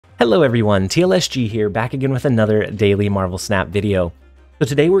Hello everyone, TLSG here, back again with another daily Marvel Snap video. So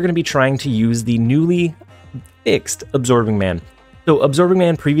today we're going to be trying to use the newly fixed Absorbing Man. So Absorbing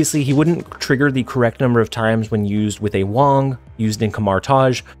Man, previously he wouldn't trigger the correct number of times when used with a Wong, used in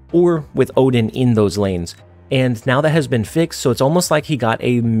Kamartage, or with Odin in those lanes. And now that has been fixed, so it's almost like he got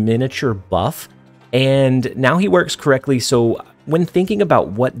a miniature buff, and now he works correctly. So when thinking about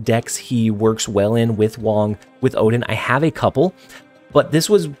what decks he works well in with Wong, with Odin, I have a couple. But this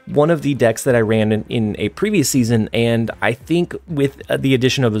was one of the decks that I ran in a previous season, and I think with the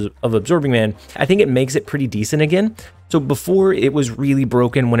addition of Absorbing Man, I think it makes it pretty decent again. So before it was really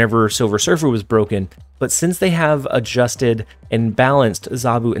broken whenever Silver Surfer was broken, but since they have adjusted and balanced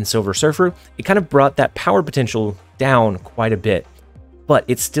Zabu and Silver Surfer, it kind of brought that power potential down quite a bit. But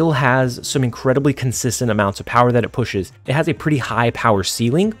it still has some incredibly consistent amounts of power that it pushes. It has a pretty high power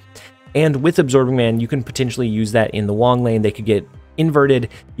ceiling, and with Absorbing Man, you can potentially use that in the Wong lane. They could get inverted,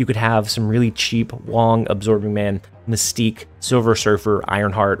 you could have some really cheap Wong, Absorbing Man, Mystique, Silver Surfer,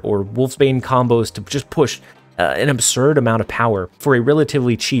 Ironheart, or Wolfsbane combos to just push an absurd amount of power for a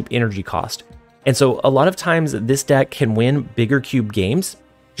relatively cheap energy cost. And so a lot of times this deck can win bigger cube games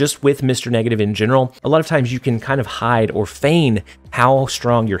just with Mr. Negative in general. A lot of times you can kind of hide or feign how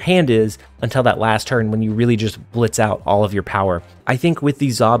strong your hand is until that last turn when you really just blitz out all of your power. I think with the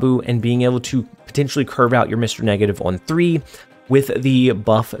Zabu and being able to potentially curve out your Mr. Negative on 3, with the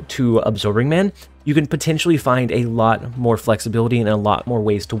buff to Absorbing Man, you can potentially find a lot more flexibility and a lot more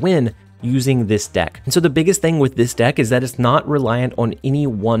ways to win using this deck. And so the biggest thing with this deck is that it's not reliant on any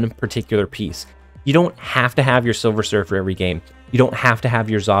one particular piece. You don't have to have your Silver Surfer every game. You don't have to have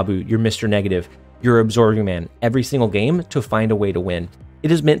your Zabu, your Mr. Negative, your Absorbing Man every single game to find a way to win.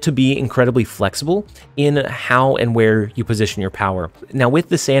 It is meant to be incredibly flexible in how and where you position your power. Now with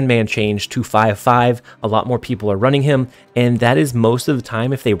the Sandman change to 5/5, a lot more people are running him, and that is most of the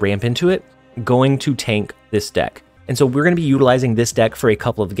time, if they ramp into it, going to tank this deck. And so we're going to be utilizing this deck for a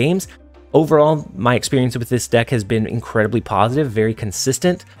couple of games. Overall, my experience with this deck has been incredibly positive, very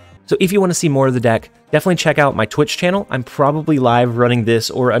consistent. So if you want to see more of the deck, definitely check out my Twitch channel. I'm probably live running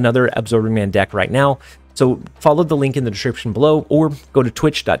this or another Absorbing Man deck right now. So follow the link in the description below or go to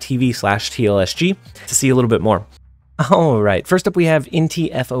twitch.tv/TLSG to see a little bit more. All right, first up we have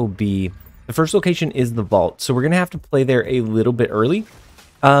NTFOB. The first location is the Vault, so we're going to have to play there a little bit early.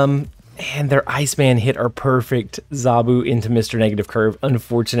 And their Iceman hit our perfect Zabu into Mr. Negative curve,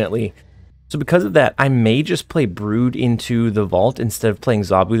 unfortunately. So because of that, I may just play Brood into the Vault instead of playing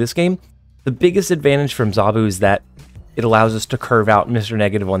Zabu this game. The biggest advantage from Zabu is that it allows us to curve out Mr.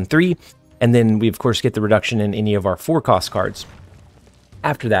 Negative on 3, and then we, of course, get the reduction in any of our 4-cost cards.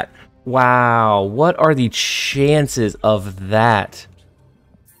 After that, wow, what are the chances of that?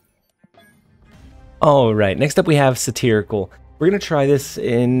 All right, next up we have Satirical. We're going to try this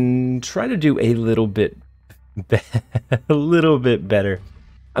and try to do a little bit better.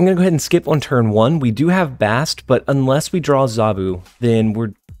 I'm going to go ahead and skip on turn 1. We do have Bast, but unless we draw Zabu, then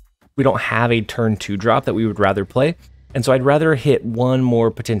we don't have a turn 2 drop that we would rather play. And so I'd rather hit one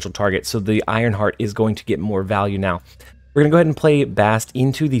more potential target, so the Ironheart is going to get more value now. We're going to go ahead and play Bast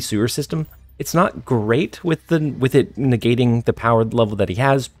into the sewer system. It's not great with it negating the power level that he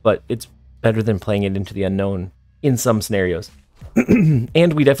has, but it's better than playing it into the unknown in some scenarios.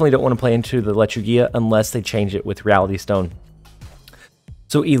 And we definitely don't want to play into the Lechugia unless they change it with Reality Stone.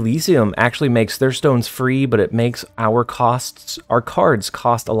 So Elysium actually makes their stones free, but it makes our cards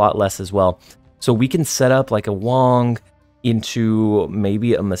cost a lot less as well. So we can set up like a Wong into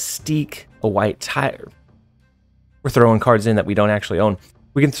maybe a Mystique, a White Tiger. We're throwing cards in that we don't actually own.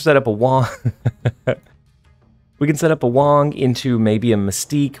 We can set up a Wong. We can set up a Wong into maybe a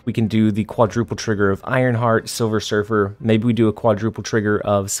Mystique. We can do the quadruple trigger of Ironheart, Silver Surfer. Maybe we do a quadruple trigger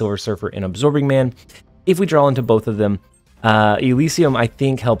of Silver Surfer and Absorbing Man. If we draw into both of them, Elysium, I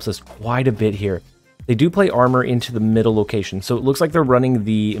think, helps us quite a bit here. They do play armor into the middle location, so it looks like they're running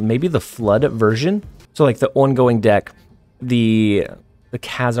maybe the Flood version. So like the ongoing deck, the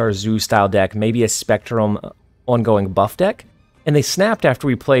Khazar Zoo style deck, maybe a Spectrum ongoing buff deck. And they snapped after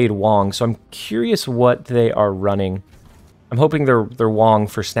we played Wong, so I'm curious what they are running. I'm hoping they're Wong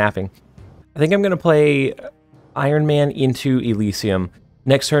for snapping. I think I'm going to play Iron Man into Elysium.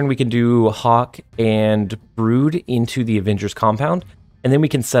 Next turn we can do Hawk and Brood into the Avengers compound. And then we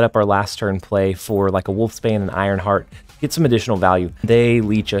can set up our last turn play for like a Wolfsbane and Ironheart, get some additional value. They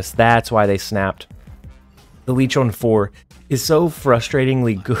leech us, that's why they snapped. The leech on 4 is so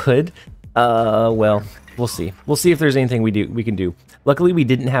frustratingly good. Well, we'll see. We'll see if there's anything we can do. Luckily, we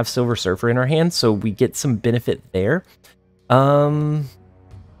didn't have Silver Surfer in our hand, so we get some benefit there.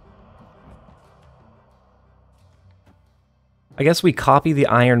 I I guess we copy the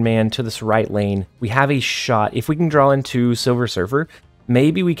Iron Man to this right lane. We have a shot. If we can draw into Silver Surfer,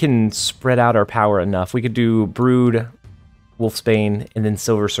 maybe we can spread out our power enough. We could do Brood, Wolfsbane, and then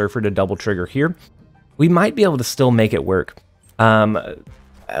Silver Surfer to double trigger here. We might be able to still make it work.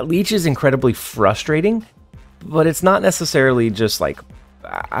 Leech is incredibly frustrating, but it's not necessarily just like,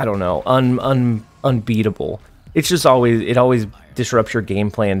 I don't know, unbeatable. It's just it always disrupts your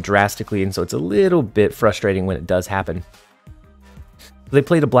game plan drastically, and so it's a little bit frustrating when it does happen. They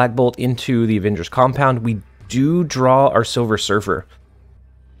played a Black Bolt into the Avengers compound. We do draw our Silver Surfer,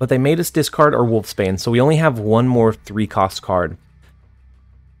 but they made us discard our Wolfsbane, so we only have one more 3-cost card.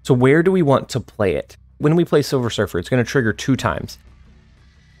 So where do we want to play it? When we play Silver Surfer, it's going to trigger 2 times.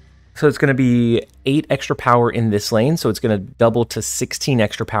 So it's going to be 8 extra power in this lane, so it's going to double to 16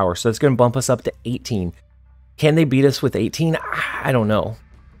 extra power. So it's going to bump us up to 18. Can they beat us with 18? I don't know.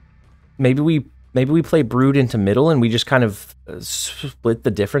 Maybe we play Brood into middle and we just kind of split the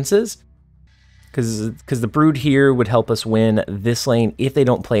differences. Because the Brood here would help us win this lane if they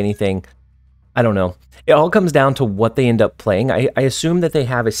don't play anything. I don't know. It all comes down to what they end up playing. I assume that they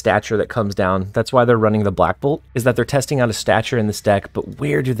have a stature that comes down. That's why they're running the Black Bolt, is that they're testing out a stature in this deck, but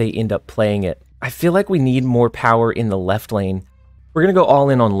where do they end up playing it? I feel like we need more power in the left lane. We're going to go all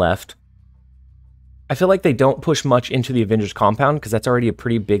in on left. I feel like they don't push much into the Avengers compound because that's already a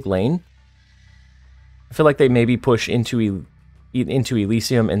pretty big lane. I feel like they maybe push into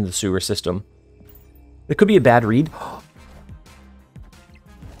Elysium and the sewer system. It could be a bad read.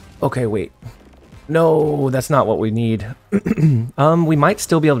 Okay, wait. No, that's not what we need. We might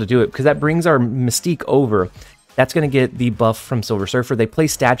still be able to do it because that brings our Mystique over. That's going to get the buff from Silver Surfer. They play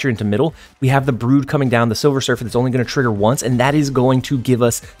Stature into middle. We have the Brood coming down, the Silver Surfer that's only going to trigger once, and that is going to give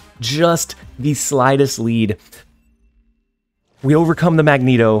us just the slightest lead. We overcome the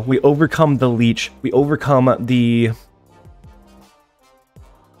Magneto. We overcome the Leech. We overcome the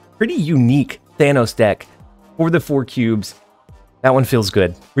pretty unique Thanos deck for the 4 cubes. That one feels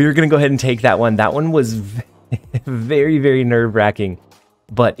good. We are going to go ahead and take that one. That one was very, very nerve-wracking,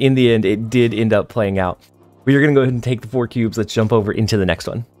 but in the end, it did end up playing out. We are going to go ahead and take the 4 cubes. Let's jump over into the next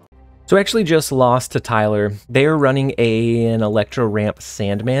one. So I actually just lost to Tyler. They are running an Electro Ramp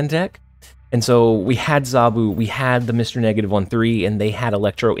Sandman deck. And so we had Zabu, we had the Mr. Negative on 3, and they had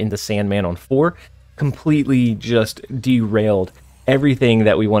Electro into Sandman on 4. Completely just derailed everything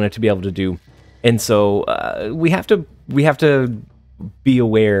that we wanted to be able to do. And so we have to be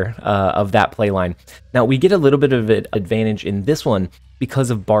aware of that play line. Now, we get a little bit of an advantage in this one because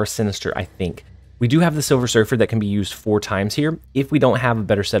of Bar Sinister, I think. We do have the Silver Surfer that can be used 4 times here. If we don't have a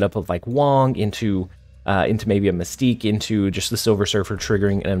better setup of like Wong into maybe a Mystique, into just the Silver Surfer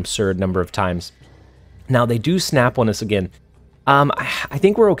triggering an absurd number of times. Now, they do snap on us again. I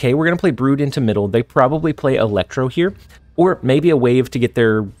think we're okay. We're going to play Brood into middle. They probably play Electro here, or maybe a wave to get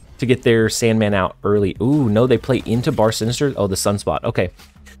their Sandman out early. Ooh, no, they play into Bar Sinister. Oh, the Sunspot. Okay.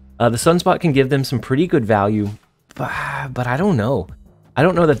 The Sunspot can give them some pretty good value, but I don't know. I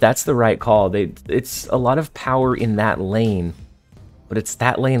don't know that that's the right call. It's a lot of power in that lane, but it's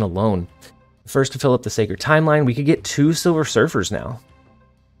that lane alone. First to fill up the Sacred Timeline, we could get 2 Silver Surfers now.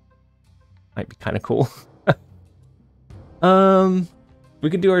 Might be kind of cool. We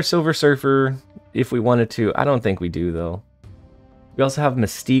could do our Silver Surfer if we wanted to. I don't think we do, though. We also have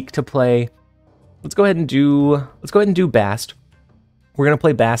Mystique to play. Let's go ahead and do Bast. We're going to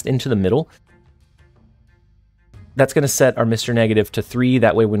play Bast into the middle. That's going to set our Mr. Negative to 3.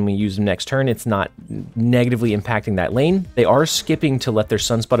 That way when we use them next turn, it's not negatively impacting that lane. They are skipping to let their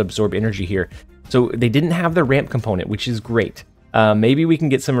Sunspot absorb energy here. So they didn't have the ramp component, which is great. Maybe we can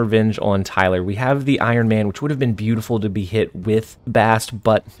get some revenge on Tyler. We have the Iron Man, which would have been beautiful to be hit with Bast,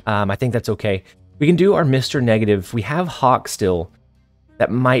 but I think that's okay. We can do our Mr. Negative. We have Hawk still.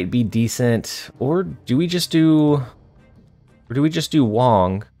 That might be decent. Or do we just do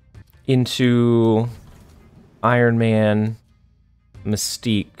Wong into Iron Man,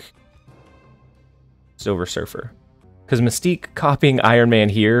 Mystique, Silver Surfer? Because Mystique copying Iron Man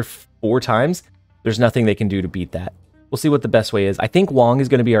here 4 times, there's nothing they can do to beat that. We'll see what the best way is. I think Wong is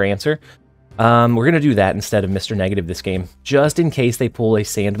going to be our answer. We're going to do that instead of Mr. Negative this game, just in case they pull a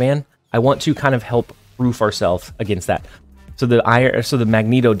Sandman. I want to kind of help proof ourselves against that. So the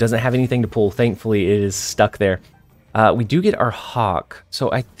Magneto doesn't have anything to pull. Thankfully, it is stuck there. We do get our Hawk.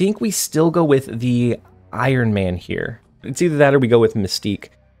 So I think we still go with the Iron Man here. It's either that or we go with Mystique.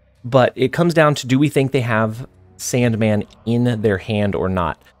 But it comes down to, do we think they have Sandman in their hand or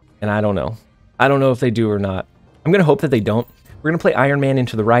not? And I don't know. I don't know if they do or not. I'm going to hope that they don't. We're going to play Iron Man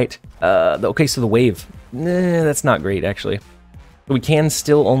into the right. Okay, so the wave. That's not great, actually. So we can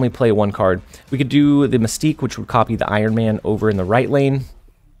still only play one card. We could do the Mystique, which would copy the Iron Man over in the right lane.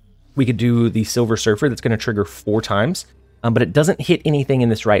 We could do the Silver Surfer that's going to trigger 4 times, but it doesn't hit anything in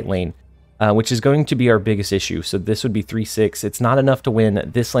this right lane, which is going to be our biggest issue. So this would be 3/6. It's not enough to win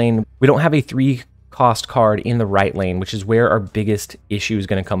this lane. We don't have a 3-cost card in the right lane, which is where our biggest issue is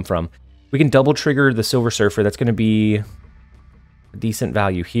going to come from. We can double trigger the Silver Surfer. That's going to be a decent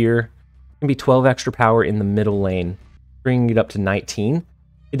value here. It's going to be 12 extra power in the middle lane, bringing it up to 19.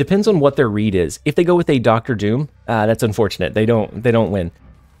 It depends on what their read is. If they go with a Dr. Doom, that's unfortunate. They don't win.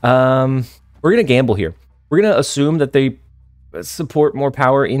 We're going to gamble here. We're going to assume that they support more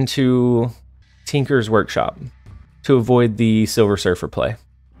power into Tinker's Workshop to avoid the Silver Surfer play.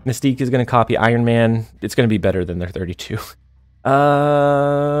 Mystique is going to copy Iron Man. It's going to be better than their 32.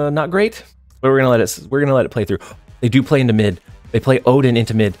 Not great, but we're going to let it play through. They do play into mid. They play Odin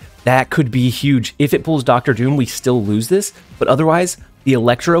into mid. That could be huge. If it pulls Dr. Doom, we still lose this, but otherwise, the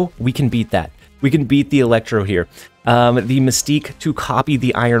Electro, we can beat that. We can beat the Electro here. The Mystique to copy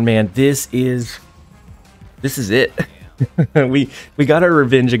the Iron Man. This is it. we got our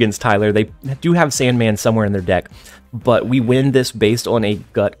revenge against Tyler. They do have Sandman somewhere in their deck, but we win this based on a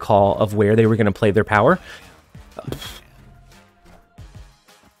gut call of where they were going to play their power.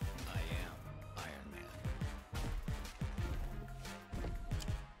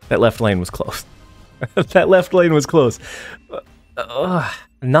 That left lane was close. That left lane was close.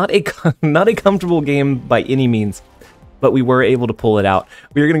 Not a comfortable game by any means, but we were able to pull it out.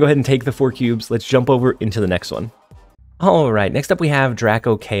 We are going to go ahead and take the 4 cubes. Let's jump over into the next one. All right, next up we have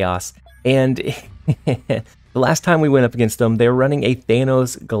Draco Chaos. And the last time we went up against them, they were running a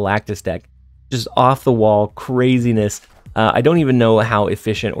Thanos Galactus deck. Just off the wall craziness. I don't even know how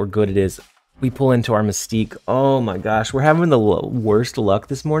efficient or good it is. We pull into our Mystique. Oh my gosh, we're having the worst luck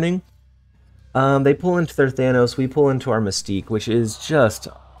this morning. They pull into their Thanos, we pull into our Mystique, which is just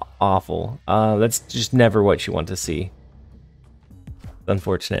awful. That's just never what you want to see.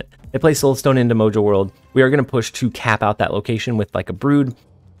 Unfortunate. They play Soulstone into Mojo World. We are going to push to cap out that location with like a Brood.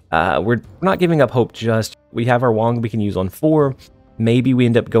 We're not giving up hope just. We have our Wong we can use on 4. Maybe we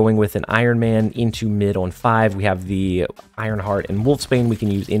end up going with an Iron Man into mid on 5. We have the Ironheart and Wolfsbane we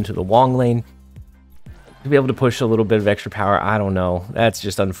can use into the Wong lane. To be able to push a little bit of extra power, I don't know. That's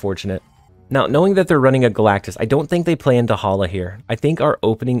just unfortunate. Now, knowing that they're running a Galactus, I don't think they play into Hala here. I think our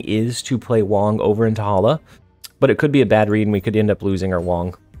opening is to play Wong over into Hala, but it could be a bad read and we could end up losing our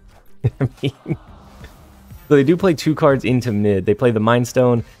Wong. I mean, so they do play 2 cards into mid. They play the Mind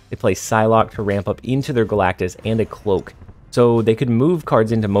Stone, they play Psylocke to ramp up into their Galactus, and a Cloak. So they could move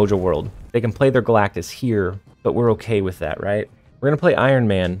cards into Mojo World. They can play their Galactus here, but we're okay with that, right? We're going to play Iron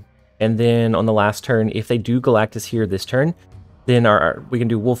Man, and then on the last turn, if they do Galactus here this turn, then we can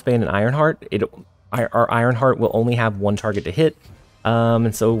do Wolfbane and Ironheart. Our Ironheart will only have 1 target to hit,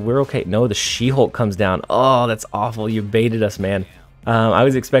 and so we're okay. No, the She-Hulk comes down. Oh, that's awful. You baited us, man. I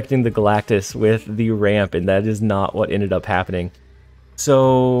was expecting the Galactus with the ramp, and that is not what ended up happening.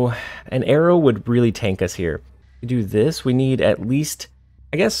 So an arrow would really tank us here. To do this, we need at least,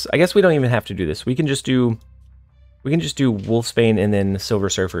 I guess we don't even have to do this. We can just do Wolfsbane and then Silver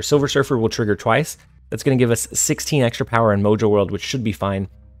Surfer. Silver Surfer will trigger twice. That's going to give us 16 extra power in Mojo World, which should be fine.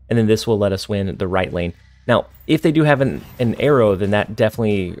 And then this will let us win the right lane. Now, if they do have an arrow, then that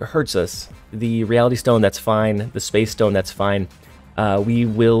definitely hurts us. The Reality Stone, that's fine. The Space Stone, that's fine. We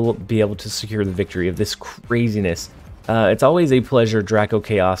will be able to secure the victory of this craziness. It's always a pleasure, Draco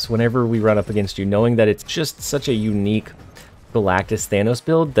Chaos, whenever we run up against you, knowing that it's just such a unique Galactus Thanos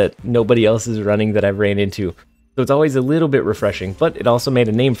build that nobody else is running that I've ran into. So it's always a little bit refreshing, but it also made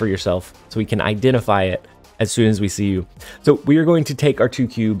a name for yourself, so we can identify it as soon as we see you. So we are going to take our 2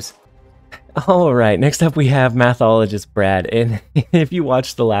 cubes. All right, next up we have Mathologist Brad, and if you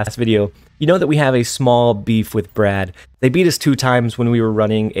watched the last video, you know that we have a small beef with Brad. They beat us 2 times when we were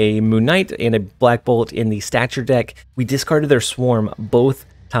running a Moon Knight and a Black Bolt in the Stature deck. We discarded their Swarm both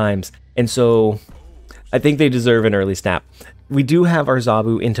times, and so I think they deserve an early snap. We do have our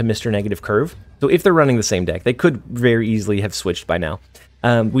Zabu into Mr. Negative Curve, so if they're running the same deck, they could very easily have switched by now.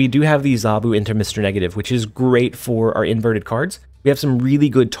 We do have the Zabu into Mr. Negative, which is great for our inverted cards. We have some really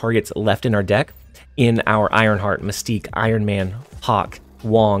good targets left in our deck in our Ironheart, Mystique, Iron Man, Hawk,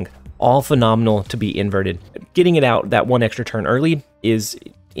 Wong, all phenomenal to be inverted. Getting it out that 1 extra turn early is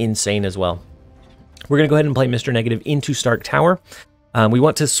insane as well. We're going to go ahead and play Mr. Negative into Stark Tower. We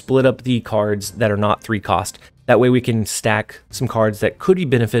want to split up the cards that are not 3 cost. That way we can stack some cards that could be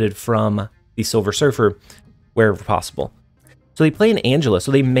benefited from the Silver Surfer wherever possible. So they play an Angela,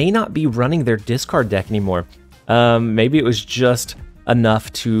 so they may not be running their discard deck anymore. Maybe it was just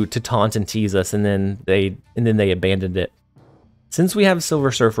enough to taunt and tease us, and then they abandoned it. since we have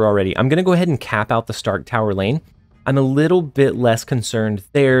Silver Surfer already, I'm going to go ahead and cap out the Stark Tower lane. I'm a little bit less concerned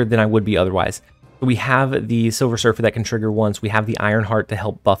there than I would be otherwise. We have the Silver Surfer that can trigger once. We have the Ironheart to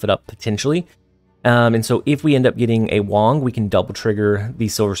help buff it up potentially. And so if we end up getting a Wong, we can double trigger the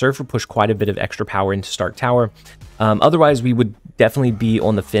Silver Surfer, push quite a bit of extra power into Stark Tower. Otherwise, we would definitely be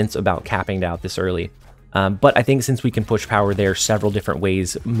on the fence about capping it out this early. But I think since we can push power there several different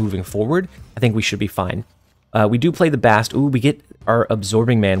ways moving forward, I think we should be fine. We do play the Bast. Ooh, we get our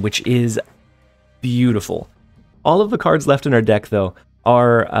Absorbing Man, which is beautiful. All of the cards left in our deck, though,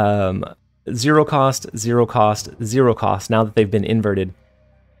 are 0 cost, 0 cost, 0 cost now that they've been inverted.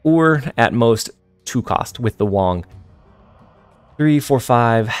 Or at most 2 cost with the Wong. 3, 4,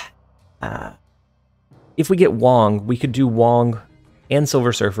 5. If we get Wong, we could do Wong and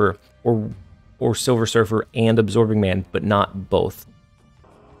Silver Surfer, or Silver Surfer and Absorbing Man, but not both.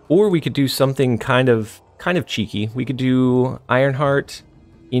 Or we could do something kind of cheeky. We could do Ironheart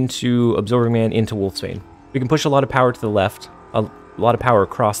into Absorbing Man into Wolfsbane. We can push a lot of power to the left, a lot of power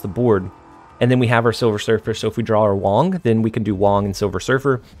across the board, and then we have our Silver Surfer. So if we draw our Wong, then we can do Wong and Silver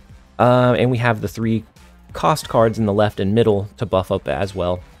Surfer. And we have the 3 cost cards in the left and middle to buff up as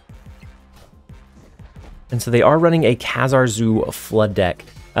well. And so they are running a Khazar Zoo Flood deck.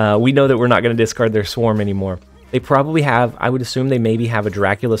 We know that we're not going to discard their Swarm anymore. They probably have, I would assume they maybe have a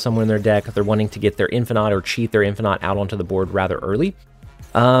Dracula somewhere in their deck if they're wanting to get their Infinite or cheat their Infinite out onto the board rather early.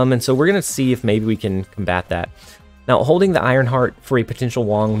 And so we're going to see if maybe we can combat that. Now, holding the Ironheart for a potential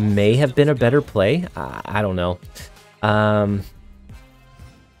Wong may have been a better play. I don't know.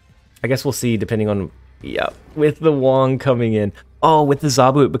 I guess we'll see depending on, yeah, with the Wong coming in. Oh, with the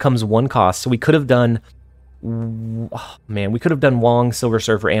Zabu, it becomes 1 cost. So we could have done, oh, man, we could have done Wong, Silver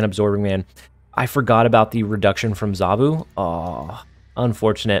Surfer, and Absorbing Man. I forgot about the reduction from Zabu. Oh,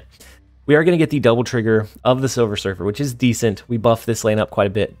 unfortunate. We are going to get the double trigger of the Silver Surfer, which is decent. We buff this lane up quite a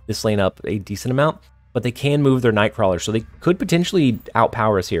bit, this lane up a decent amount, but they can move their Nightcrawler, so they could potentially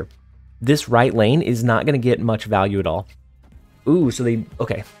outpower us here. This right lane is not going to get much value at all. Ooh, so they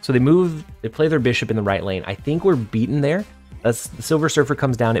play their Bishop in the right lane. I think we're beaten there. As the Silver Surfer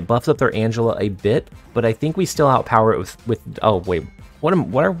comes down, it buffs up their Angela a bit, but I think we still outpower it with oh wait,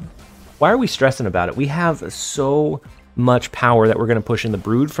 why are we stressing about it? We have so much power that we're going to push in the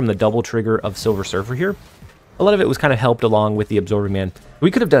Brood from the double trigger of Silver Surfer here. A lot of it was kind of helped along with the Absorbing Man. We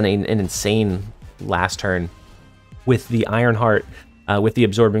could have done an insane last turn with the Ironheart, with the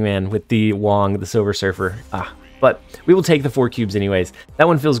Absorbing Man, with the Wong, the Silver Surfer. But we will take the 4 cubes anyways. That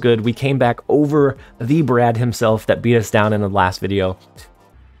one feels good. We came back over the Brad himself that beat us down in the last video.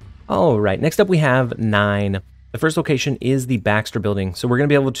 All right, next up we have 9. The first location is the Baxter building. So we're going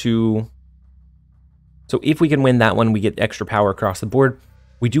to be able to... So if we can win that one, we get extra power across the board.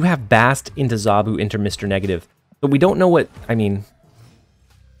 We do have Bast into Zabu into Mr. Negative. But we don't know what... I mean...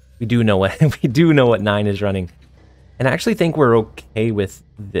 We do know what 9 is running. And I actually think we're okay with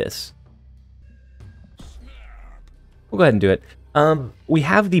this. We'll go ahead and do it. We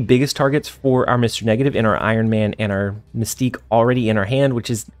have the biggest targets for our Mr. Negative in our Iron Man and our Mystique already in our hand, which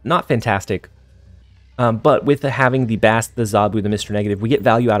is not fantastic. But with having the Bast, the Zabu, the Mr. Negative, we get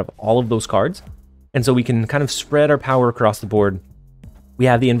value out of all of those cards. And so we can kind of spread our power across the board. We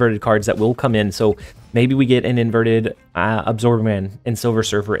have the inverted cards that will come in. So maybe we get an inverted Absorbing Man and Silver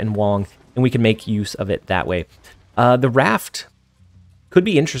Surfer and Wong, and we can make use of it that way. The Raft could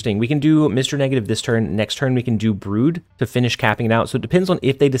be interesting. We can do Mr. Negative this turn. Next turn, we can do Brood to finish capping it out. So it depends on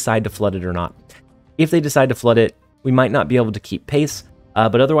if they decide to flood it or not. If they decide to flood it, we might not be able to keep pace.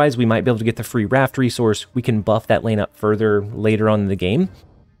 But otherwise, we might be able to get the free Raft resource. We can buff that lane up further later on in the game.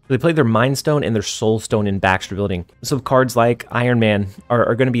 So they play their Mind Stone and their Soul Stone in Baxter building. So cards like Iron Man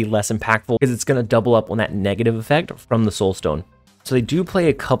are going to be less impactful because it's going to double up on that negative effect from the Soul Stone. So they do play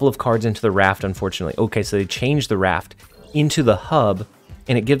a couple of cards into the Raft, unfortunately. Okay, so they changed the Raft into the Hub,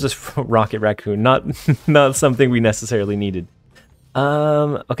 and it gives us Rocket Raccoon. Not something we necessarily needed.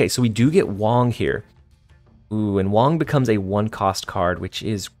 Okay, so we do get Wong here. Ooh, and Wong becomes a 1-cost card, which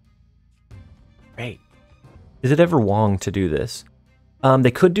is great. Is it ever Wong to do this?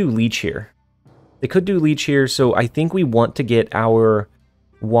 They could do Leech here. So I think we want to get our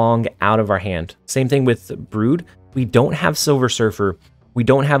Wong out of our hand. Same thing with Brood. We don't have Silver Surfer. We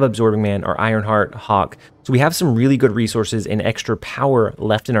don't have Absorbing Man or Ironheart, Hawk. So we have some really good resources and extra power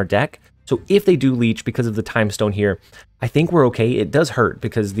left in our deck. So if they do Leech because of the Time Stone here, I think we're okay. It does hurt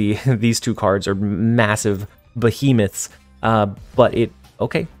because these 2 cards are massive behemoths. But it...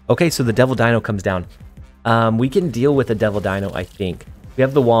 Okay, so the Devil Dino comes down. We can deal with the Devil Dino, I think. We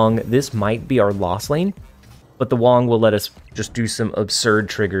have the Wong. This might be our loss lane, but the Wong will let us just do some absurd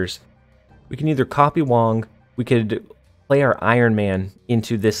triggers. We can either copy Wong, we could play our Iron Man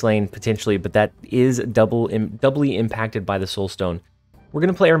into this lane potentially, but that is doubly impacted by the Soul Stone. We're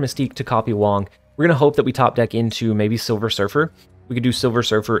going to play our Mystique to copy Wong. We're going to hope that we top deck into maybe Silver Surfer. We could do Silver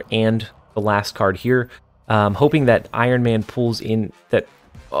Surfer and the last card here, hoping that Iron Man pulls in that...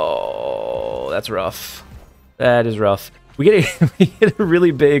 Oh, that's rough. That is rough. We get a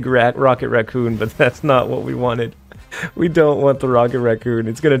really big Rocket Raccoon, but that's not what we wanted. We don't want the Rocket Raccoon.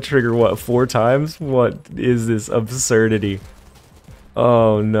 It's going to trigger, what, 4 times? What is this absurdity?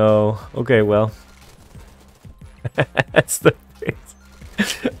 Oh, no. Okay, well. That's the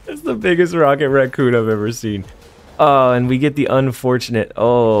biggest Rocket Raccoon I've ever seen. Oh, and we get the unfortunate...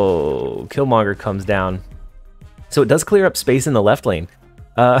 Oh, Killmonger comes down. So it does clear up space in the left lane.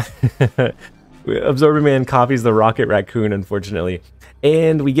 Absorbing Man copies the Rocket Raccoon, unfortunately.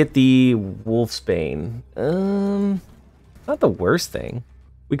 And we get the Wolfsbane. Not the worst thing.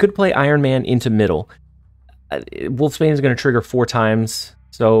 We could play Iron Man into middle. Wolfsbane is going to trigger 4 times,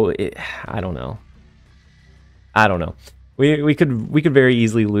 so I don't know. I don't know. We could very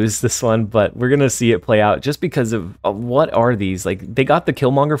easily lose this one, but we're gonna see it play out just because of what are these? Like, they got the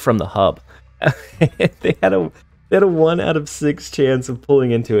Killmonger from the hub. They had a 1 out of 6 chance of pulling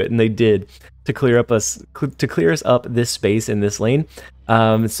into it, and they did to clear us up this space in this lane.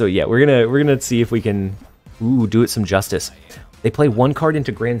 So yeah, we're gonna see if we can do it some justice. They play 1 card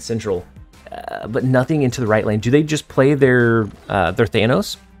into Grand Central, but nothing into the right lane. Do they just play their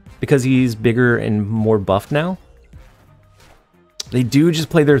Thanos because he's bigger and more buffed now? They do just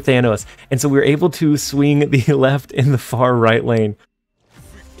play their Thanos, and so we're able to swing the left and the far right lane.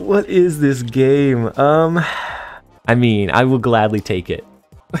 What is this game? I mean, I will gladly take it.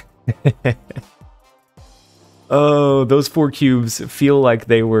 Oh, those 4 cubes feel like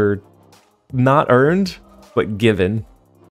they were not earned, but given.